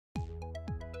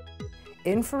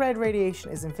Infrared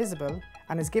radiation is invisible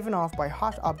and is given off by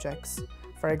hot objects,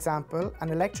 for example, an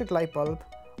electric light bulb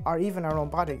or even our own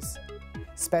bodies.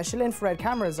 Special infrared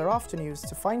cameras are often used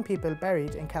to find people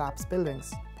buried in collapsed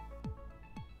buildings.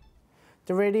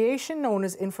 The radiation known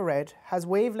as infrared has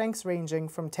wavelengths ranging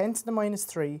from 10 to the minus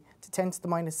 3 to 10 to the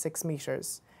minus 6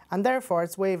 meters, and therefore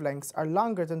its wavelengths are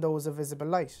longer than those of visible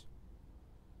light.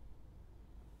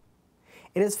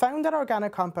 It is found that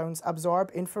organic compounds absorb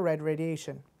infrared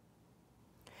radiation.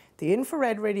 The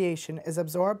infrared radiation is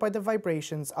absorbed by the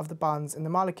vibrations of the bonds in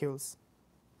the molecules.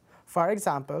 For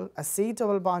example, a C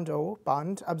double bond O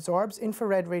bond absorbs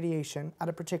infrared radiation at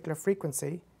a particular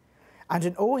frequency, and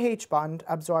an OH bond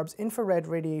absorbs infrared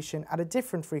radiation at a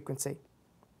different frequency.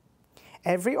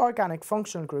 Every organic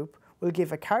functional group will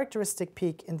give a characteristic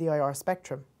peak in the IR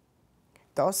spectrum.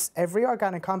 Thus, every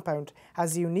organic compound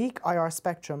has a unique IR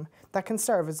spectrum that can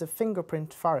serve as a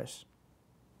fingerprint for it.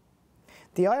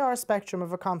 The IR spectrum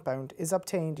of a compound is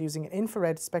obtained using an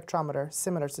infrared spectrometer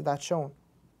similar to that shown.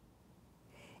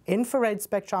 Infrared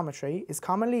spectrometry is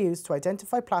commonly used to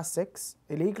identify plastics,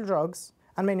 illegal drugs,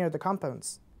 and many other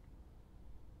compounds.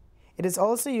 It is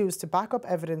also used to back up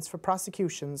evidence for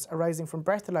prosecutions arising from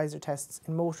breathalyzer tests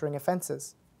in motoring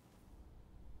offences.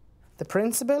 The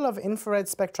principle of infrared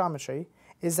spectrometry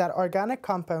is that organic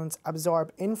compounds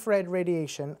absorb infrared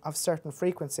radiation of certain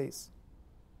frequencies.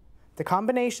 The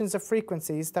combinations of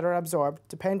frequencies that are absorbed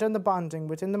depend on the bonding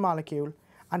within the molecule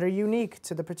and are unique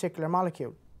to the particular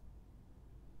molecule.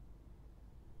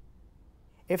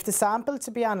 If the sample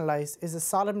to be analysed is a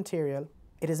solid material,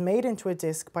 it is made into a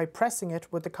disc by pressing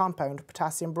it with the compound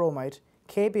potassium bromide,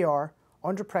 KBr,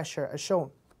 under pressure as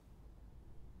shown.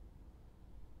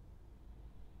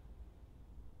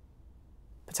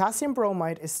 Potassium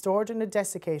bromide is stored in a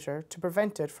desiccator to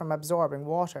prevent it from absorbing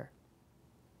water.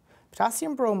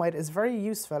 Potassium bromide is very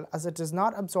useful as it does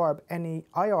not absorb any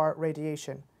IR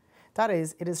radiation. That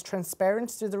is, it is transparent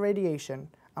to the radiation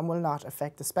and will not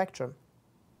affect the spectrum.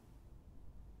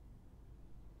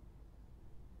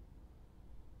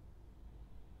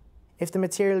 If the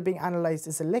material being analysed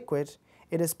is a liquid,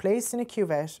 it is placed in a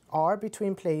cuvette or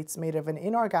between plates made of an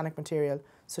inorganic material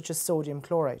such as sodium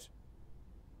chloride.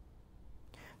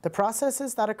 The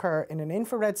processes that occur in an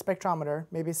infrared spectrometer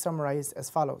may be summarised as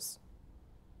follows.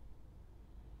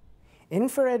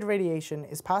 Infrared radiation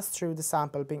is passed through the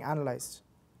sample being analysed.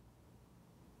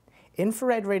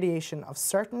 Infrared radiation of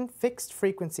certain fixed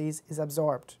frequencies is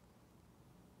absorbed.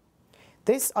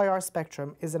 This IR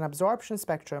spectrum is an absorption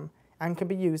spectrum and can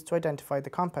be used to identify the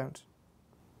compound.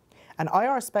 An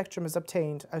IR spectrum is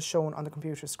obtained as shown on the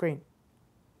computer screen.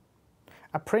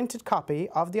 A printed copy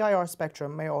of the IR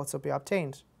spectrum may also be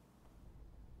obtained.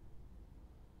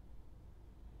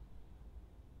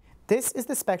 This is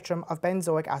the spectrum of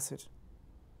benzoic acid.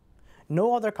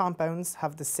 No other compounds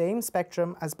have the same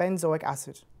spectrum as benzoic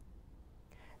acid.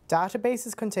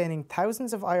 Databases containing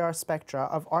thousands of IR spectra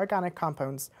of organic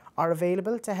compounds are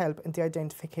available to help in the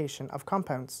identification of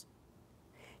compounds.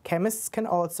 Chemists can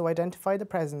also identify the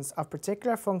presence of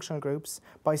particular functional groups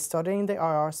by studying the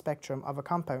IR spectrum of a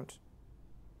compound.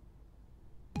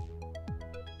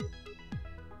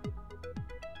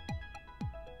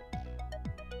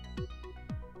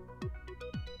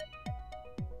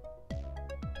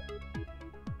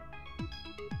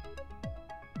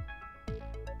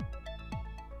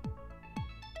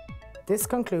 This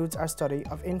concludes our study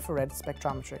of infrared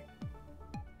spectrometry.